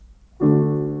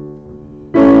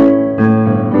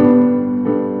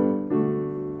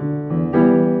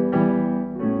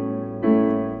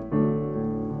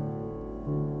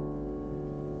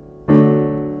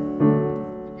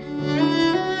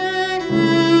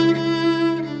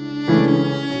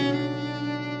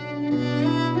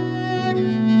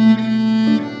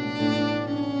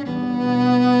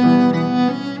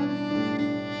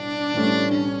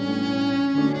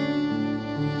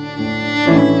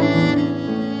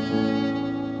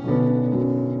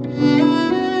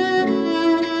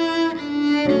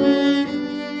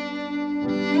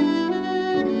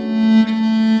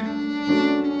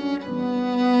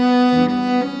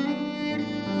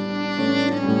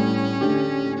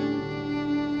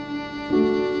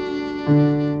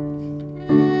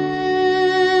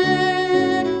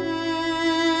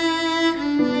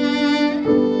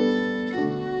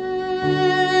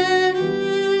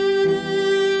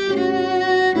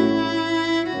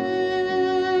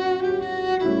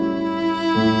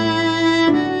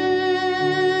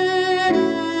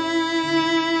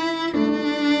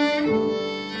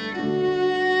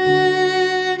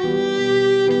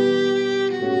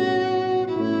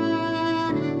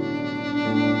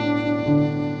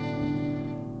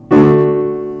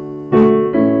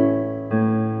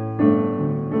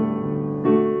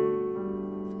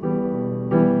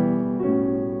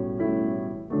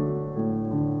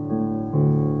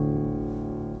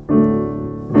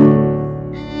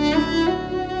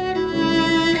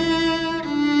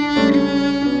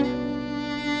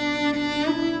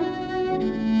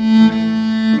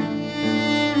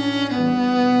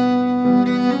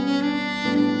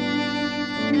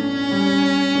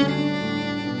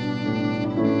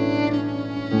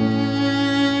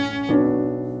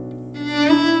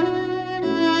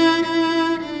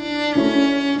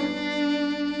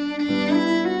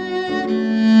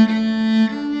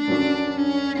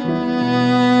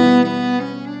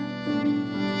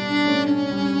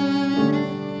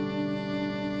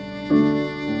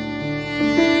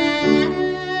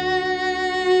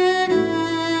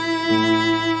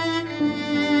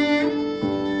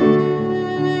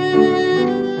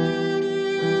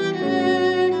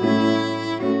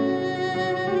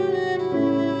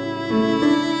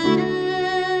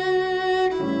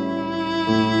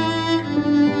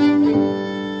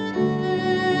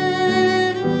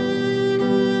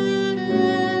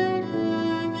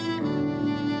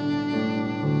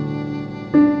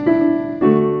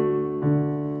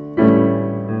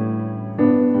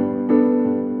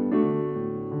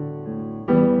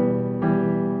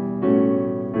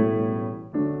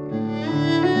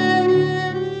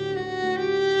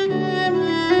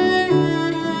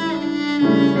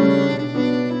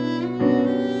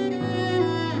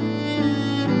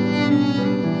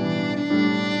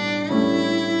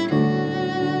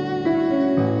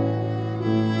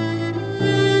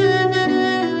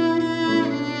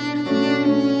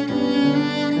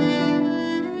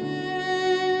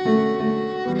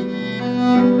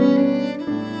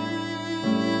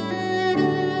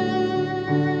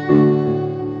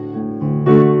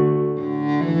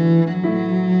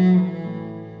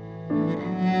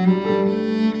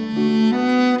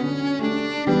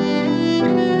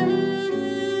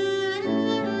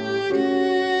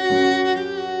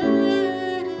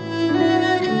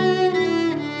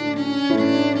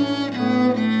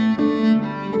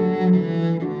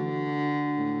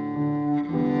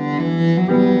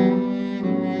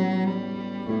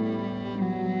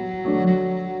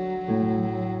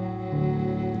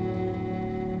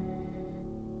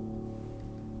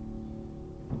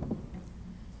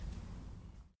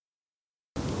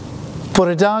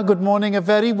Bore da, good morning, a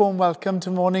very warm welcome to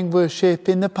morning worship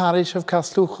in the parish of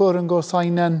Caslwchwr and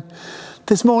Gorsainon.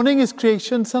 This morning is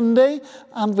Creation Sunday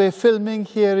and we're filming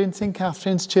here in St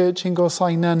Catherine's Church in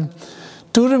Gorsainon.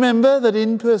 Do remember that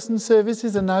in-person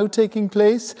services are now taking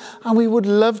place and we would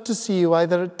love to see you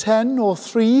either at 10 or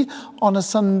 3 on a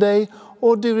Sunday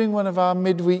or during one of our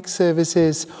midweek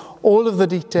services. All of the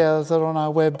details are on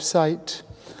our website.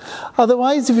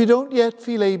 Otherwise, if you don't yet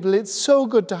feel able, it's so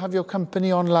good to have your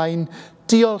company online.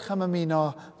 Diolch am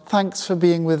ymuno. Thanks for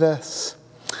being with us.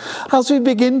 As we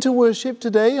begin to worship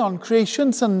today on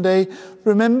Creation Sunday,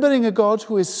 remembering a God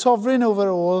who is sovereign over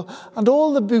all and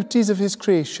all the beauties of his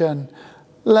creation,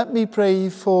 let me pray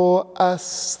for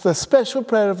us the special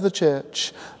prayer of the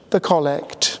Church, the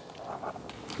Collect.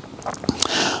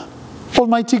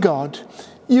 Almighty God,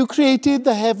 you created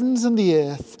the heavens and the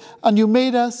earth, and you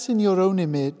made us in your own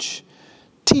image.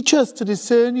 Teach us to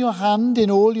discern your hand in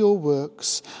all your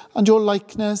works and your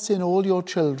likeness in all your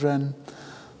children.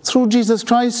 Through Jesus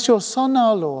Christ, your Son,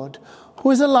 our Lord,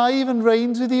 who is alive and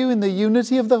reigns with you in the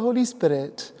unity of the Holy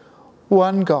Spirit,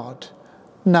 one God,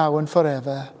 now and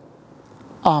forever.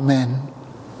 Amen.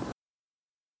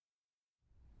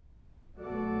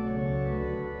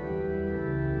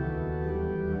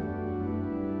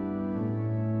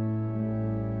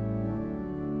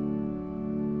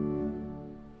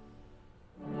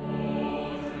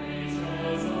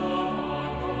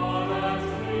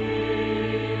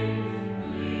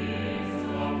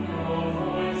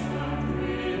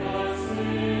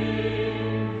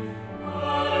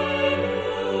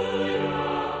 Alleluia,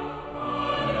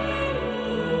 alleluia.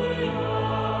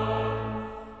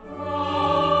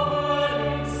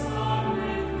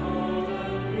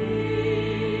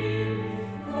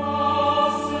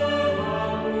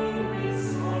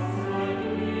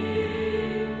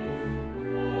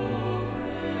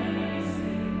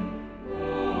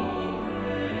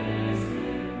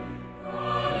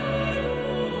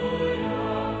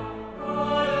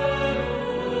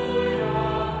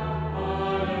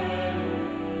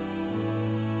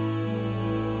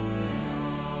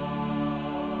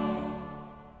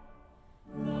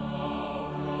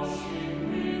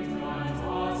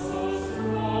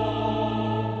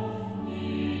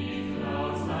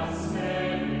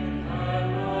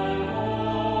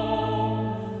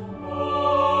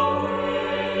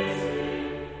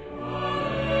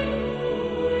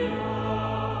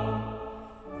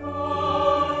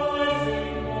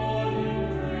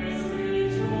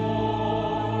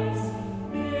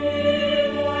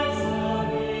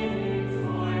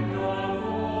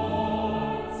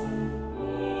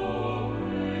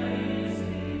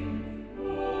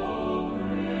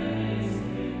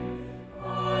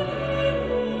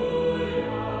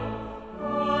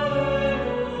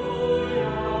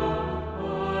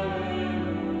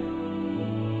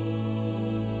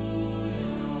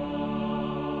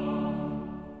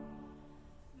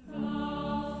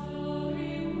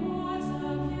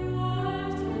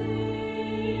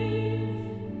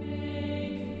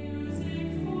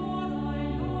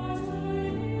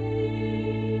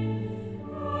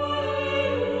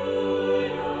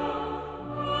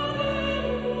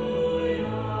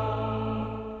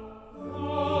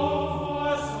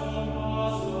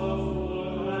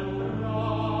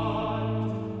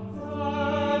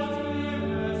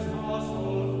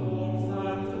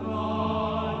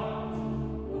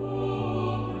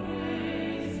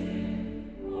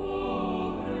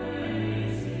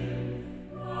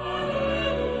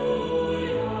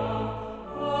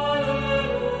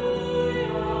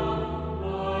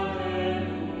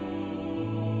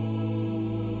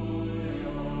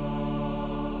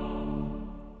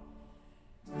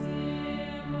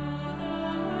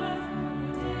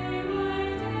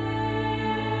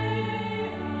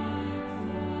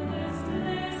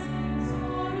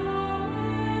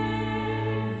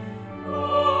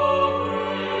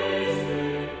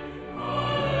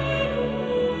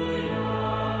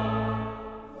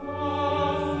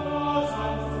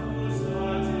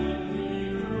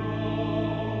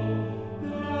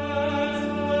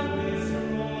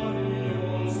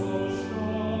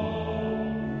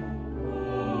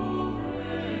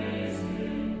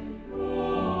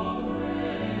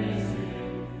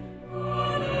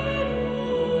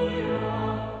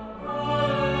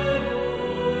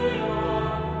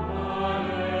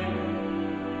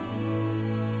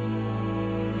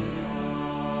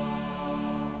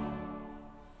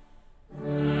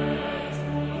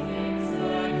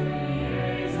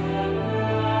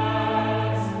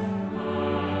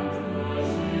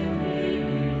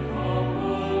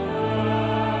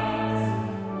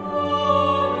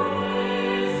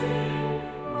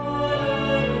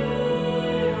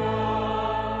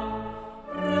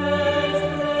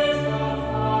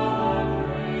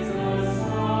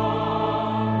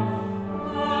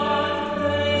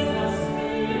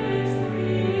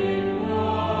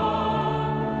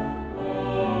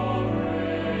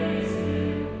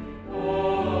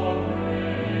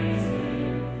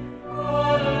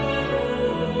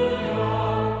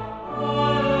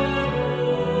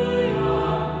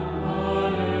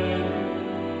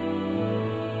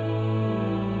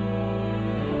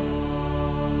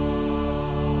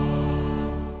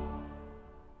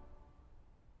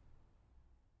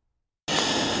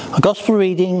 Our Gospel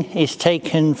reading is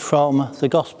taken from the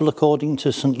Gospel according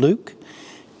to St. Luke,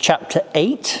 chapter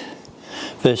 8,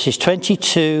 verses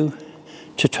 22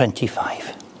 to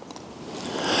 25.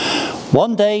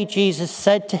 One day Jesus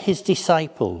said to his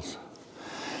disciples,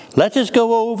 "Let us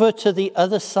go over to the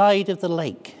other side of the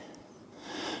lake."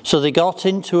 So they got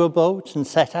into a boat and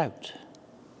set out.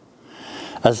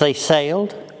 As they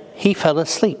sailed, he fell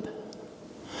asleep.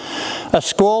 A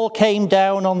squall came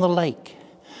down on the lake,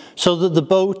 so that the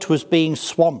boat was being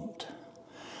swamped,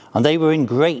 and they were in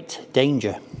great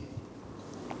danger.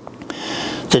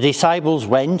 The disciples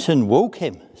went and woke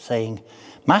him, saying,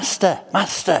 "Master,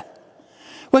 Master,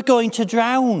 we're going to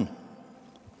drown."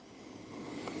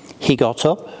 He got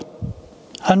up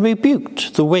and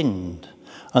rebuked the wind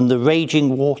and the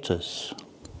raging waters.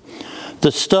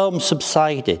 The storm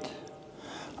subsided,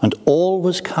 and all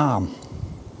was calm.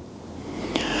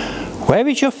 "Where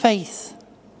is your faith?"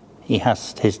 he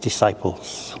asked his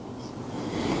disciples.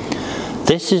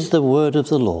 This is the word of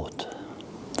the Lord.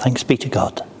 Thanks be to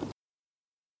God.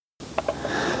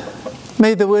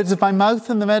 May the words of my mouth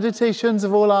and the meditations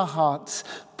of all our hearts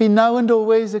be now and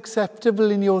always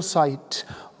acceptable in your sight,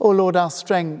 O Lord, our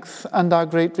strength and our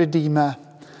great Redeemer.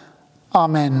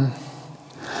 Amen.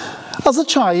 As a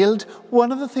child,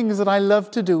 one of the things that I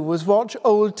loved to do was watch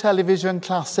old television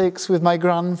classics with my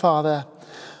grandfather.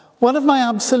 One of my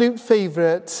absolute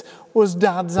favourites was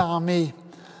Dad's Army,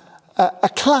 a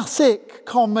classic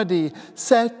comedy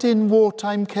set in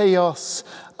wartime chaos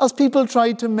as people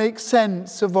tried to make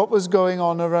sense of what was going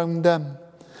on around them.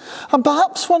 And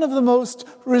perhaps one of the most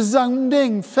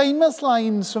resounding, famous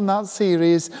lines from that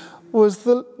series was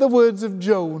the words of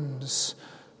Jones.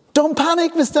 "Don't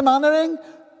panic, Mr. Mannering,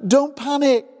 don't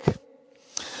panic."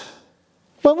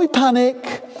 When we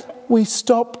panic, we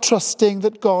stop trusting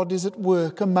that God is at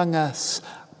work among us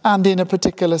and in a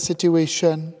particular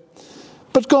situation.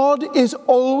 But God is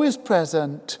always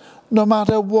present, no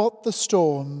matter what the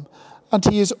storm, and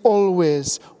he is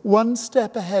always one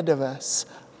step ahead of us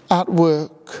at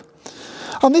work.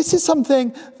 And this is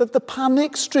something that the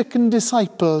panic-stricken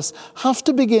disciples have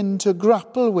to begin to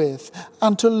grapple with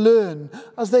and to learn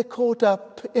as they're caught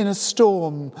up in a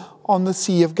storm on the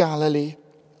Sea of Galilee.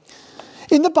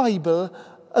 In the Bible,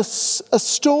 a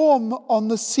storm on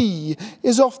the sea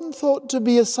is often thought to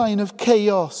be a sign of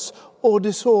chaos or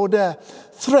disorder,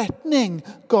 threatening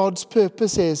God's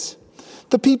purposes.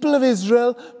 The people of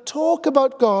Israel talk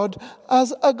about God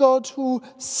as a God who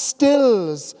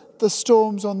stills the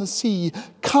storms on the sea,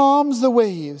 calms the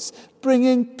waves,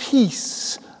 bringing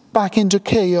peace back into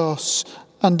chaos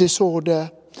and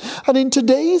disorder. And in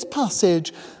today's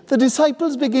passage, the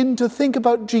disciples begin to think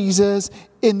about Jesus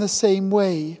in the same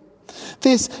way.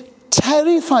 This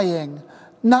terrifying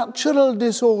natural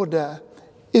disorder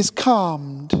is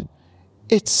calmed,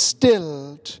 it's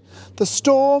stilled. The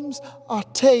storms are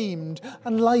tamed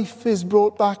and life is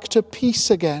brought back to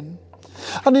peace again.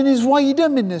 And in his wider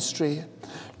ministry,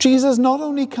 Jesus not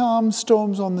only calms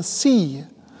storms on the sea,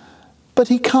 but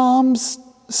he calms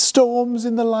storms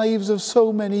in the lives of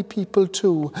so many people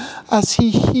too, as he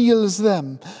heals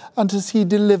them and as he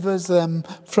delivers them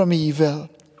from evil.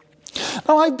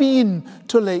 Now, I've been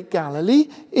to Lake Galilee.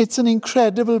 It's an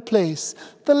incredible place.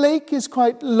 The lake is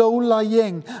quite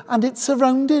low-lying and it's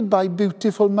surrounded by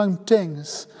beautiful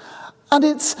mountains. And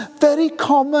it's very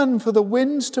common for the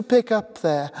winds to pick up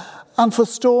there and for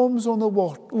storms on the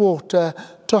water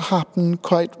to happen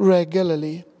quite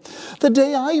regularly. The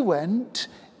day I went,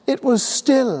 it was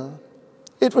still.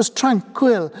 It was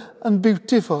tranquil and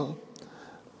beautiful.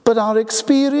 But our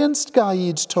experienced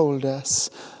guides told us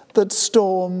that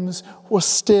storms were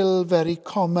still very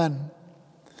common.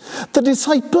 The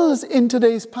disciples in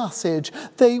today's passage,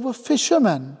 they were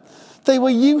fishermen. They were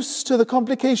used to the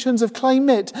complications of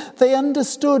climate. They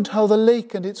understood how the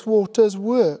lake and its waters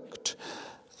worked.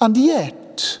 And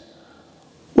yet,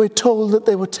 we're told that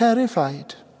they were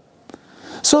terrified.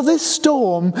 So this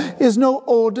storm is no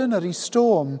ordinary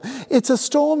storm. It's a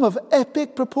storm of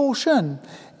epic proportion.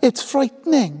 It's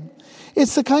frightening.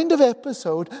 It's the kind of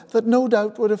episode that no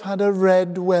doubt would have had a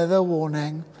red weather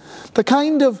warning. The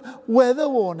kind of weather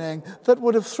warning that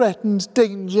would have threatened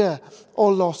danger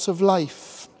or loss of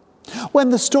life. When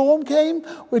the storm came,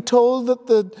 we're told that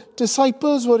the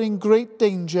disciples were in great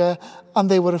danger and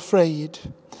they were afraid.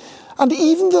 And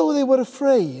even though they were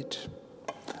afraid,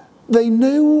 they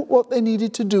knew what they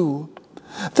needed to do.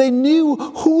 They knew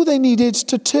who they needed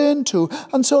to turn to.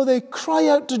 And so they cry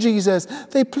out to Jesus.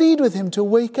 They plead with him to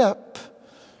wake up.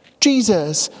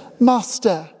 "Jesus,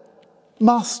 Master,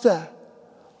 Master,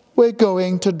 we're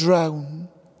going to drown."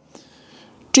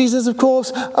 Jesus, of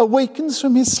course, awakens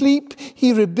from his sleep.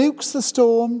 He rebukes the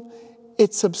storm.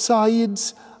 it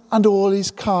subsides and all is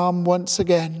calm once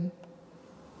again.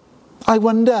 I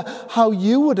wonder how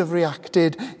you would have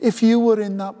reacted if you were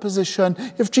in that position,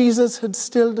 if Jesus had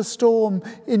stilled a storm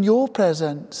in your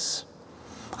presence.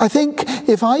 I think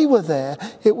if I were there,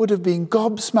 it would have been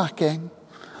gobsmacking.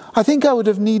 I think I would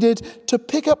have needed to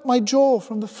pick up my jaw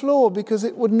from the floor because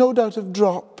it would no doubt have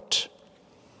dropped.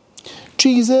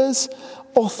 Jesus'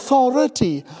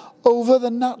 authority over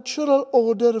the natural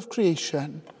order of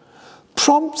creation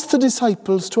prompts the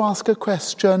disciples to ask a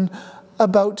question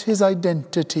about his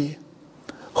identity.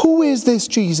 Who is this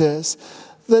Jesus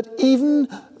that even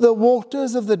the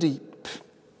waters of the deep,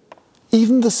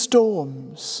 even the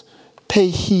storms, pay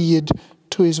heed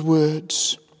to his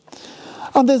words?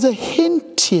 And there's a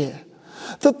hint here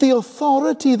that the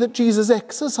authority that Jesus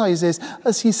exercises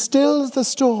as he stills the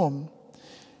storm,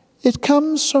 it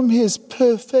comes from his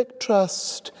perfect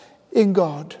trust in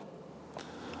God.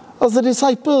 As the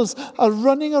disciples are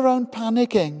running around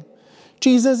panicking,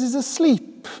 Jesus is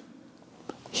asleep.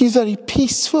 He's very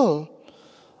peaceful.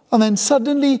 And then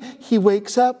suddenly he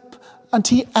wakes up and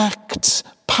he acts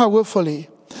powerfully.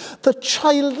 The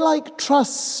childlike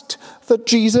trust that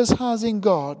Jesus has in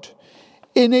God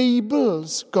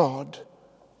enables God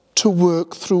to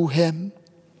work through him.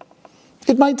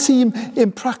 It might seem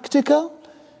impractical.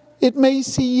 It may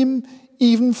seem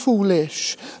even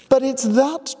foolish. But it's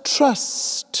that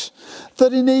trust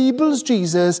that enables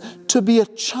Jesus to be a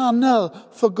channel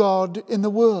for God in the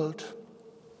world.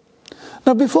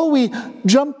 Now, before we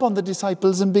jump on the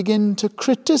disciples and begin to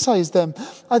criticize them,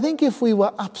 I think if we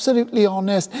were absolutely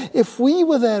honest, if we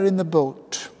were there in the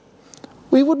boat,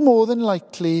 we would more than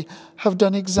likely have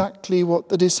done exactly what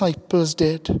the disciples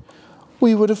did.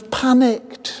 We would have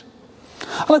panicked.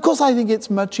 And of course, I think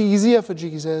it's much easier for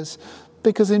Jesus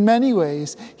because in many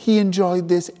ways, he enjoyed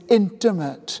this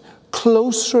intimate,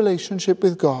 close relationship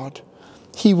with God.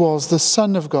 He was the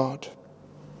Son of God.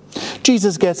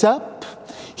 Jesus gets up.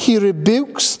 He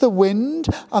rebukes the wind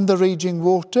and the raging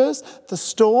waters, the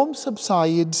storm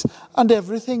subsides, and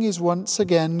everything is once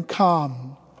again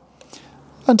calm.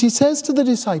 And he says to the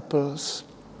disciples,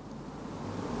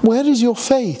 "Where is your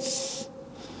faith?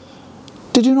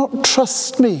 Did you not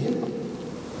trust me?"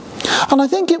 And I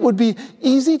think it would be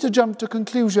easy to jump to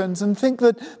conclusions and think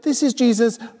that this is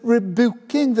Jesus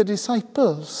rebuking the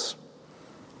disciples.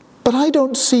 But I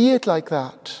don't see it like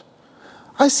that.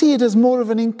 I see it as more of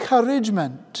an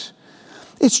encouragement.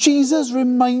 It's Jesus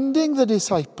reminding the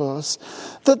disciples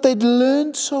that they'd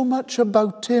learned so much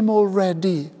about him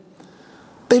already.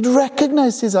 They'd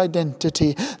recognized his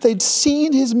identity. They'd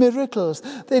seen his miracles.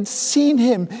 They'd seen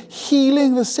him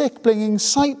healing the sick, bringing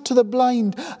sight to the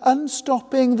blind,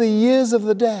 unstopping the ears of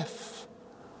the deaf.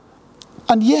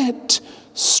 And yet,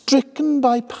 stricken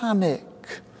by panic,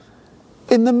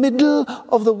 in the middle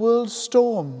of the world's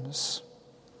storms,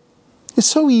 it's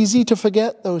so easy to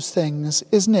forget those things,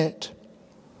 isn't it?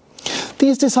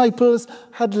 These disciples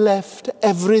had left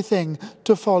everything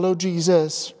to follow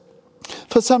Jesus.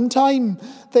 For some time,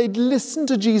 they'd listened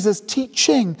to Jesus'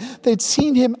 teaching. They'd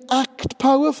seen him act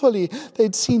powerfully.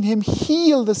 They'd seen him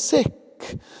heal the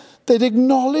sick. They'd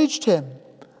acknowledged him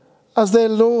as their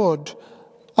Lord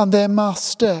and their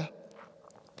Master.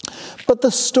 But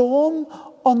the storm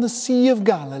on the Sea of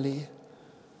Galilee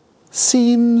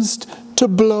seems to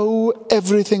blow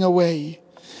everything away.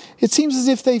 It seems as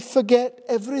if they forget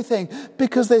everything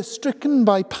because they're stricken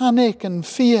by panic and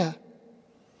fear.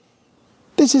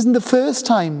 This isn't the first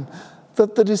time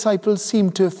that the disciples seem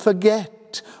to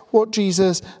forget what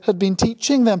Jesus had been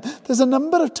teaching them. There's a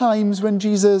number of times when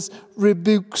Jesus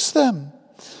rebukes them,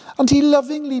 and he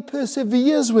lovingly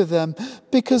perseveres with them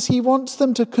because he wants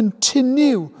them to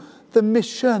continue the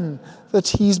mission that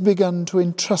he's begun to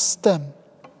entrust them.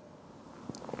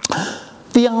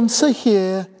 The answer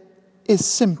here is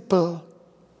simple.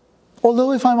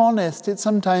 Although, if I'm honest, it's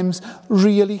sometimes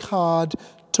really hard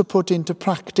to put into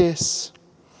practice.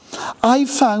 I've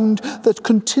found that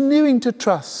continuing to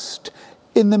trust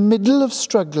in the middle of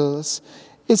struggles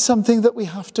is something that we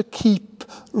have to keep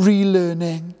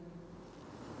relearning.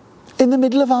 In the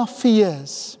middle of our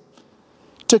fears,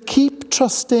 to keep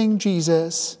trusting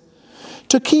Jesus,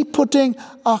 to keep putting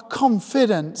our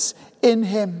confidence in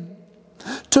him,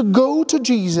 to go to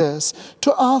Jesus,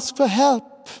 to ask for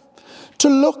help, to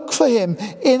look for him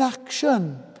in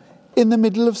action in the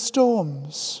middle of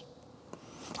storms.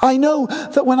 I know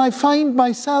that when I find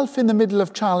myself in the middle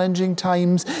of challenging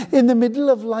times, in the middle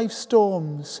of life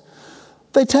storms,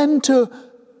 they tend to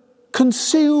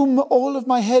consume all of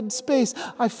my headspace.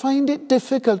 I find it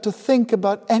difficult to think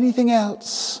about anything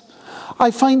else.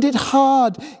 I find it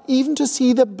hard even to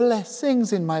see the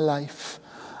blessings in my life.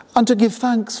 and to give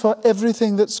thanks for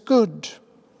everything that's good.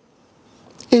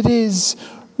 It is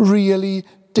really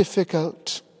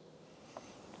difficult.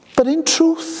 But in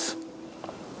truth,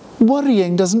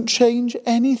 worrying doesn't change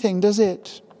anything, does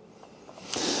it?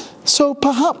 So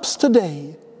perhaps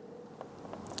today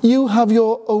you have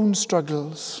your own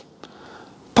struggles.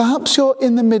 Perhaps you're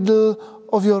in the middle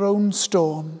of your own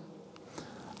storm,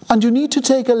 and you need to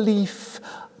take a leaf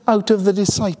out of the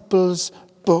disciples'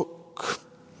 book.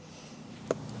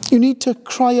 You need to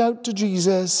cry out to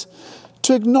Jesus,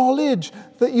 to acknowledge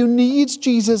that you need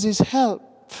Jesus'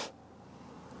 help,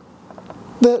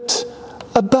 that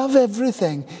above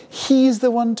everything, he's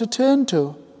the one to turn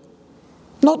to,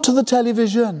 not to the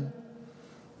television,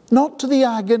 not to the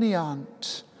agony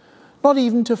aunt, not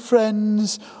even to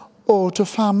friends or to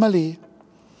family.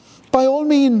 By all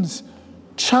means,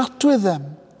 chat with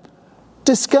them.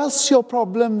 Discuss your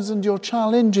problems and your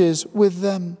challenges with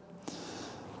them.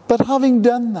 But having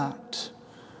done that,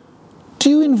 do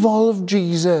you involve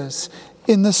Jesus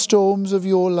in the storms of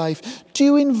your life? Do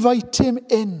you invite him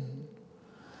in?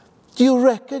 Do you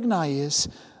recognize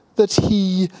that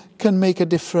he can make a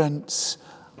difference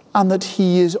and that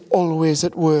he is always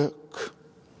at work?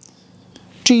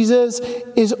 Jesus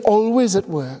is always at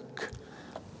work,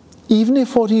 even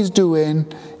if what he's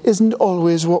doing isn't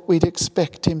always what we'd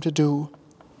expect him to do.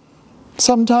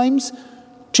 Sometimes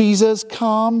Jesus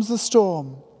calms the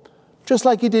storm, just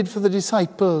like he did for the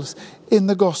disciples in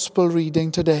the gospel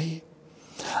reading today.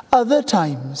 Other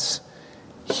times,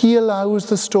 he allows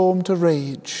the storm to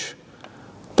rage,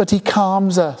 but he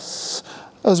calms us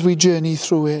as we journey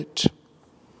through it.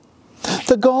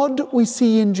 The God we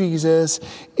see in Jesus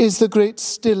is the great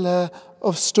stiller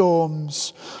of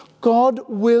storms. God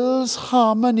wills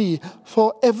harmony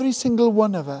for every single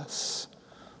one of us,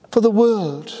 for the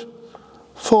world,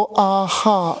 for our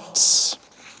hearts.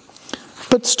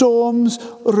 But storms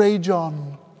rage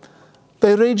on.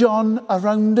 They rage on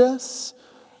around us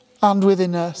and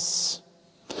within us.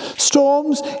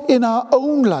 Storms in our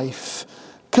own life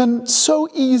can so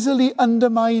easily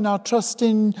undermine our trust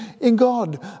in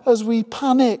God as we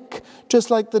panic, just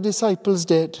like the disciples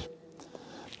did.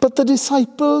 But the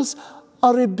disciples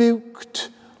are rebuked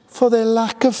for their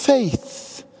lack of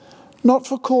faith, not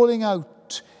for calling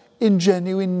out in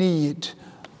genuine need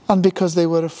and because they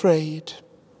were afraid.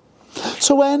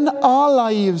 So when our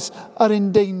lives are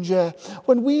in danger,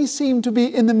 when we seem to be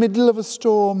in the middle of a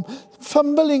storm,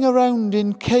 fumbling around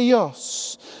in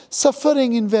chaos,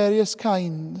 suffering in various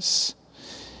kinds,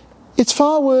 it's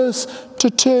far worse to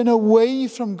turn away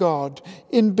from God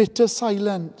in bitter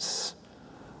silence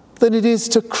than it is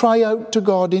to cry out to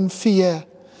God in fear,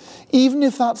 even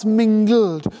if that's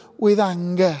mingled with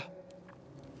anger.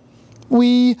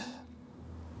 We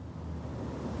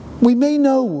may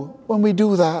know when we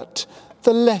do that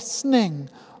the lessening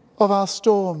of our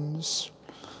storms,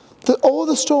 that all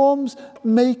the storms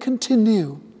may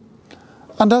continue.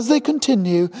 And as they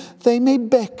continue, they may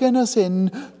beckon us in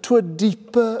to a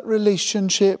deeper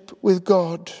relationship with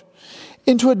God,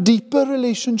 into a deeper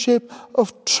relationship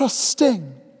of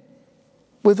trusting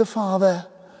with the Father,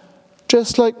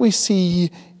 just like we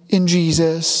see in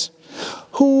Jesus,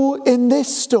 who in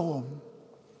this storm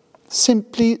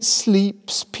simply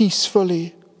sleeps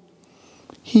peacefully.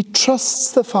 He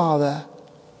trusts the Father,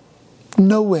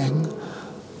 knowing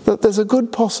that there's a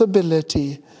good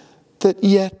possibility that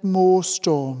yet more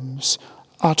storms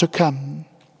are to come.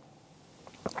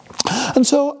 And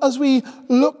so as we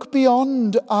look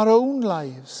beyond our own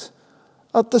lives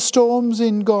at the storms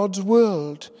in God's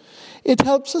world, it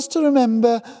helps us to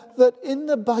remember that in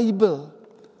the Bible,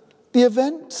 the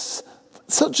events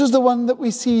such as the one that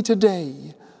we see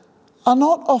today are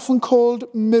not often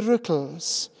called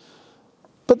miracles,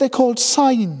 but they're called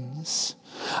signs.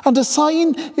 And a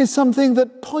sign is something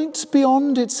that points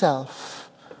beyond itself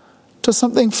to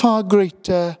something far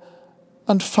greater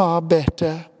and far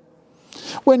better.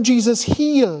 When Jesus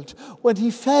healed, when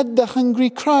he fed the hungry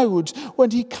crowds,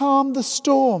 when he calmed the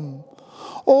storm,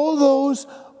 all those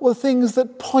were things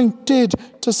that pointed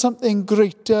to something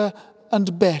greater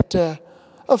and better,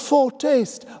 a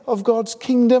foretaste of God's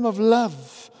kingdom of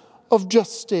love, of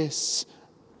justice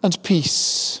and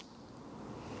peace.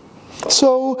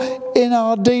 So in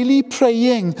our daily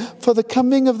praying for the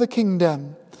coming of the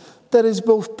kingdom, there is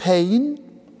both pain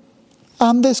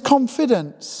and there's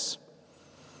confidence.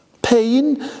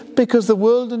 Pain because the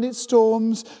world and its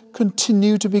storms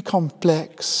continue to be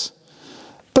complex.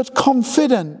 But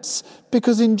confidence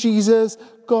because in Jesus,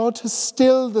 God has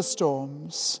stilled the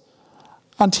storms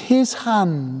and his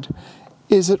hand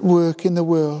is at work in the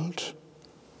world.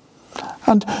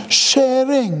 And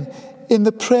sharing in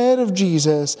the prayer of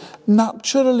Jesus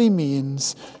naturally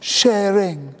means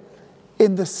sharing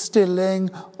in the stilling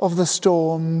of the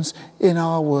storms in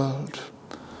our world.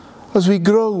 As we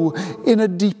grow in a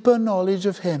deeper knowledge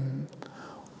of him,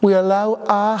 we allow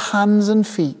our hands and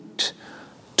feet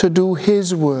to do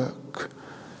his work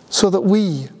so that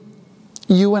we,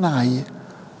 you and I,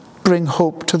 bring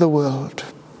hope to the world.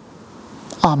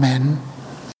 Amen.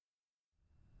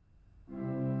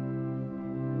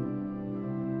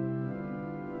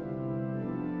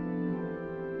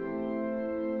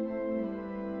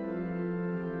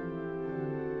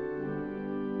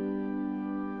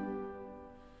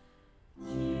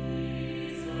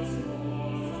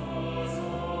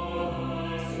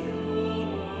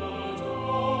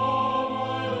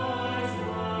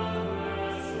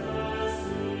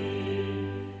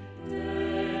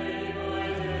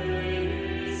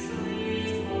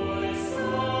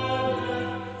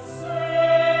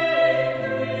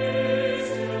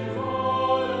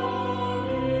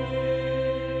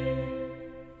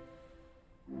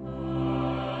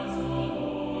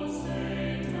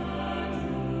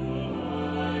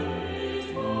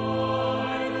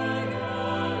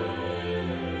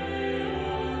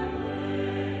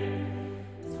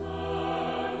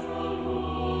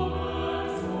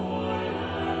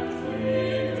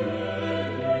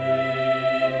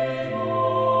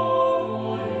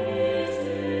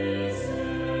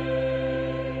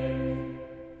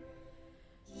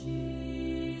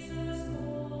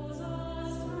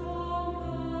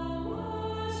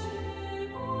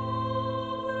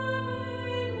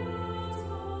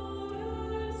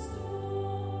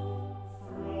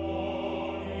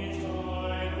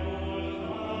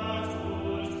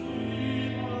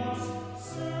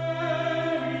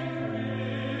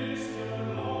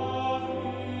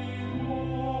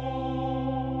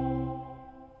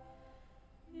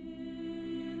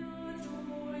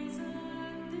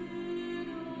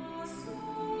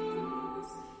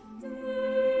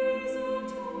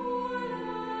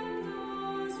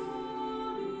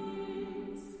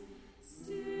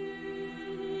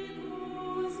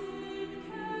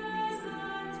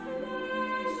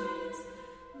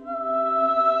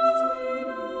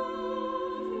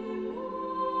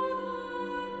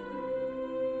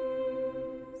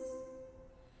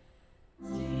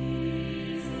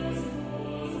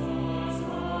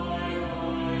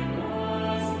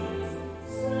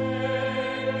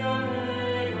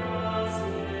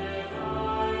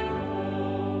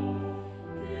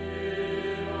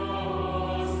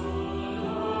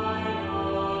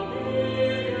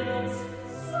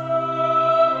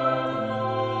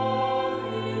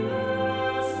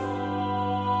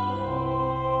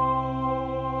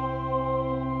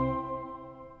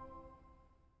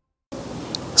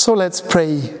 So let's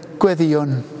pray.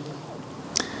 Gweddïwn.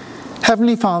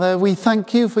 Heavenly Father, we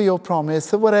thank you for your promise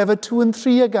that wherever 2 and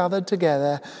 3 are gathered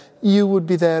together, you would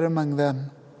be there among them.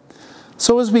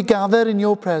 So as we gather in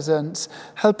your presence,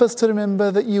 help us to remember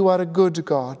that you are a good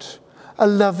God, a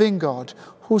loving God,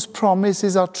 whose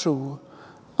promises are true,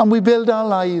 and we build our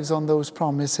lives on those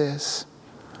promises.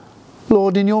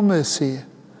 Lord, in your mercy,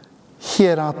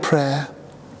 hear our prayer.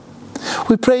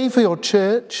 We pray for your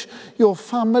church, your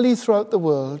family throughout the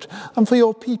world, and for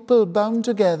your people bound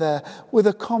together with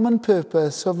a common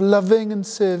purpose of loving and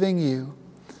serving you.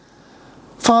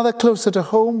 Father, closer to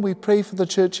home, we pray for the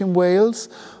church in Wales,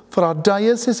 for our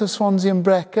Diocese of Swansea and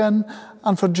Brecon,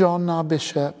 and for John, our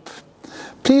Bishop.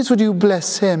 Please would you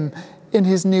bless him in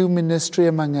his new ministry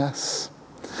among us.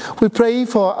 We pray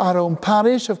for our own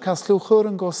parish of Caslwchwr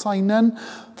and Gorsainon,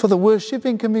 for the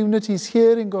worshipping communities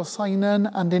here in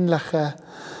Gorsainon and in Loughor.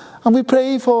 And we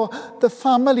pray for the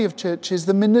family of churches,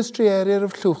 the ministry area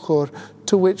of Llwchwr,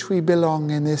 to which we belong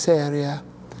in this area.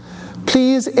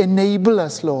 Please enable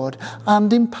us, Lord,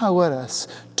 and empower us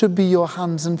to be your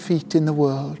hands and feet in the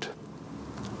world.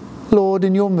 Lord,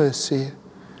 in your mercy,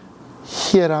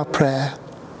 hear our prayer.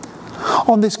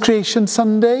 On this Creation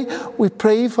Sunday, we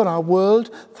pray for our world,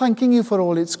 thanking you for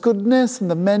all its goodness and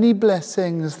the many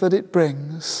blessings that it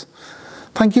brings.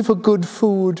 Thank you for good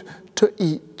food to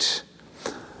eat.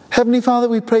 Heavenly Father,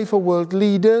 we pray for world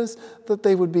leaders, that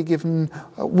they would be given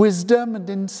wisdom and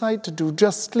insight to do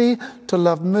justly, to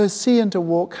love mercy, and to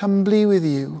walk humbly with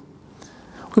you.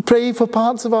 We pray for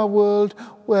parts of our world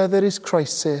where there is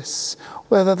crisis,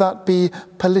 whether that be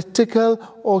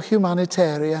political or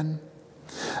humanitarian.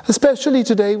 Especially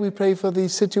today, we pray for the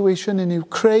situation in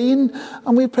Ukraine,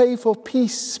 and we pray for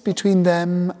peace between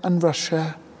them and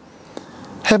Russia.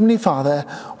 Heavenly Father,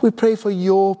 we pray for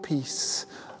your peace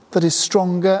that is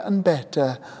stronger and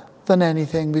better than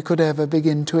anything we could ever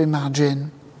begin to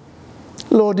imagine.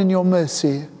 Lord, in your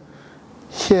mercy,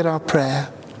 hear our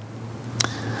prayer.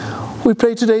 We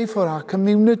pray today for our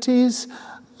communities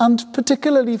and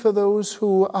particularly for those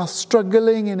who are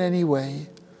struggling in any way.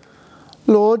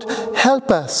 Lord,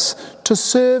 help us to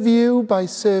serve you by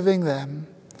serving them.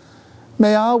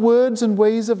 May our words and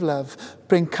ways of love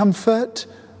bring comfort,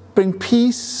 bring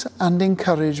peace and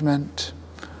encouragement.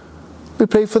 We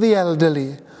pray for the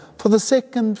elderly, for the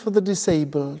sick and for the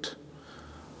disabled,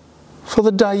 for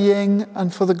the dying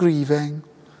and for the grieving,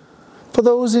 for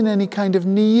those in any kind of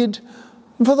need,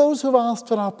 and for those who have asked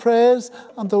for our prayers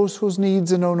and those whose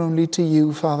needs are known only to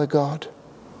you, Father God.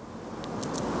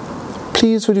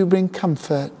 Please would you bring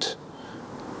comfort,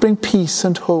 bring peace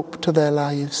and hope to their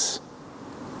lives.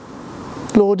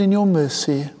 Lord, in your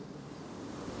mercy,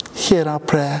 hear our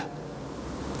prayer.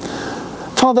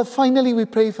 Father, finally we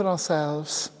pray for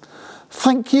ourselves.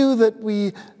 Thank you that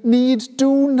we need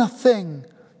do nothing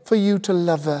for you to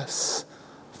love us.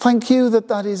 Thank you that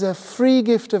that is a free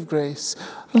gift of grace.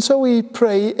 And so we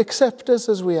pray, accept us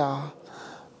as we are,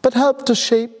 but help to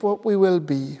shape what we will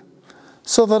be,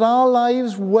 so that our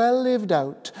lives well lived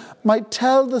out might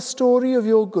tell the story of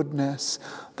your goodness,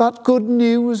 that good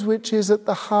news which is at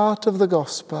the heart of the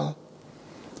gospel.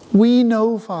 We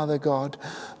know, Father God,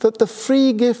 that the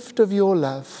free gift of your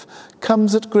love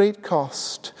comes at great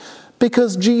cost,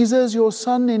 because Jesus, your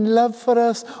Son, in love for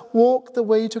us, walked the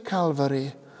way to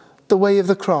Calvary, the way of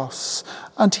the cross,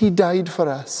 and he died for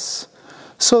us,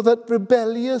 so that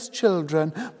rebellious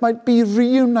children might be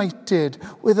reunited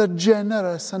with a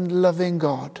generous and loving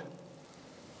God.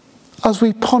 As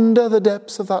we ponder the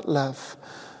depths of that love,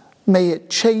 may it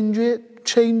change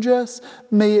us,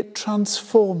 may it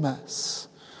transform us,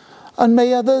 and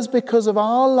may others, because of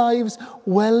our lives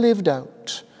well lived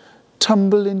out,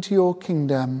 tumble into your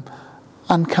kingdom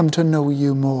and come to know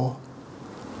you more.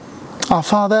 Our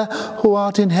Father, who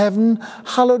art in heaven,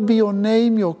 hallowed be your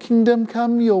name, your kingdom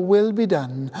come, your will be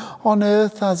done, on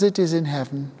earth as it is in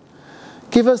heaven.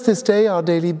 Give us this day our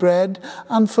daily bread,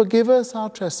 and forgive us our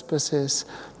trespasses,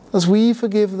 as we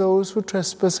forgive those who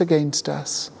trespass against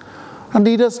us. And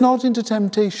lead us not into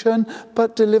temptation,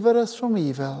 but deliver us from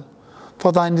evil.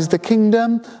 For thine is the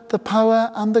kingdom, the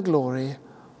power, and the glory,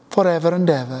 forever and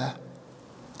ever.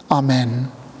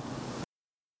 Amen.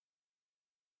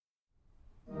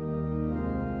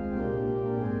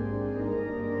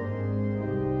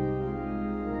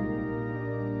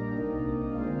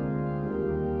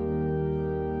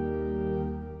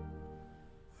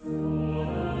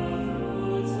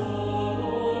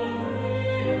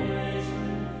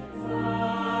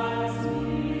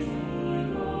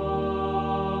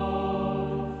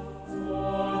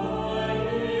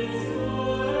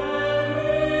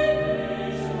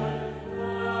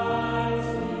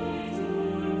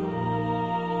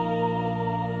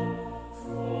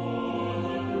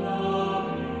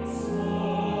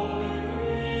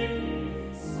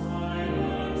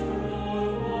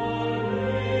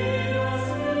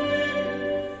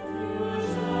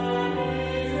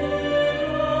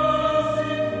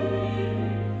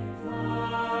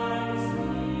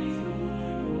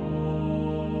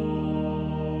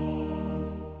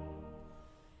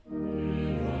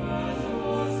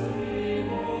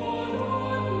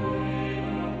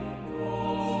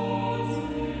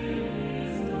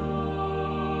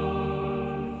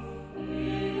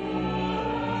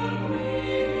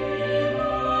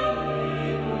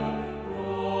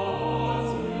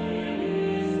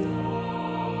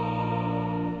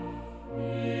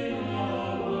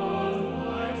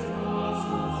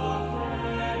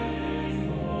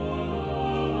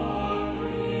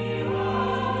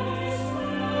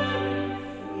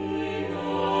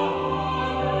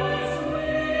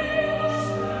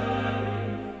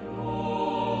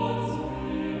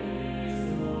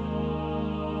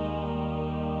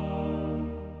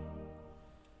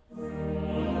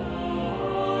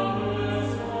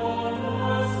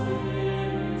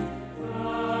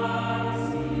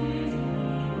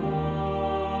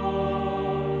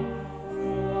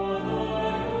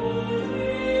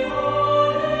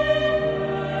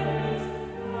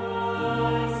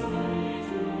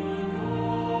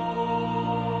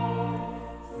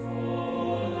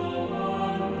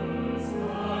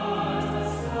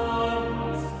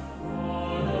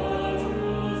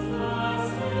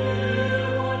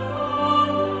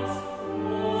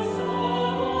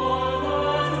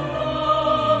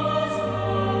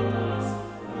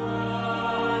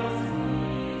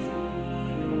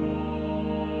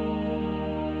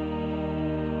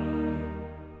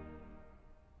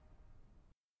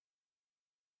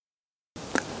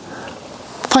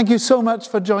 Thank you so much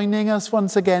for joining us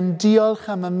once again. Diolch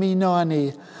am ymuno â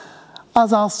ni.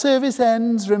 As our service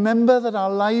ends, remember that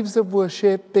our lives of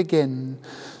worship begin.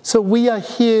 So we are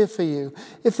here for you.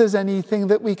 If there's anything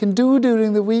that we can do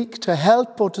during the week to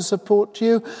help or to support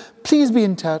you, please be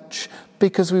in touch,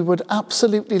 because we would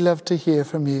absolutely love to hear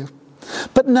from you.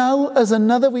 But now, as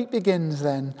another week begins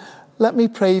then, let me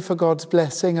pray for God's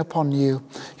blessing upon you,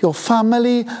 your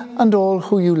family and all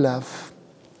who you love.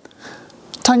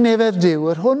 Tangnefedd Duw,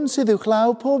 yr hwn sydd i'w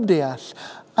chlaw pob deall,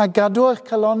 a gadw eich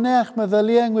calonnau a'ch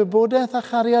meddyliau yng ngwybodaeth a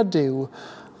chariad Duw,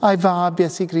 a'i fab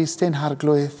Iesu Grist ein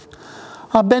harglwydd.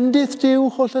 A bendith Duw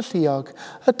holl y lluog,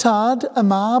 y tad, y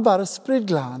mab a'r ysbryd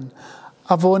glân,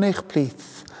 a fo'n eich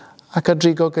plith, ac a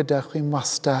drigo gyda chwi'n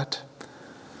wastad.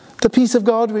 The peace of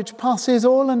God, which passes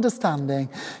all understanding,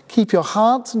 keep your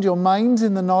hearts and your minds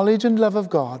in the knowledge and love of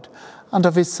God and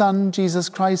of his Son, Jesus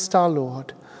Christ our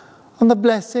Lord. And the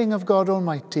blessing of God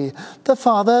Almighty, the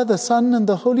Father, the Son, and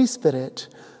the Holy Spirit,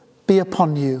 be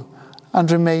upon you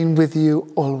and remain with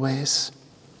you always.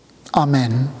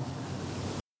 Amen.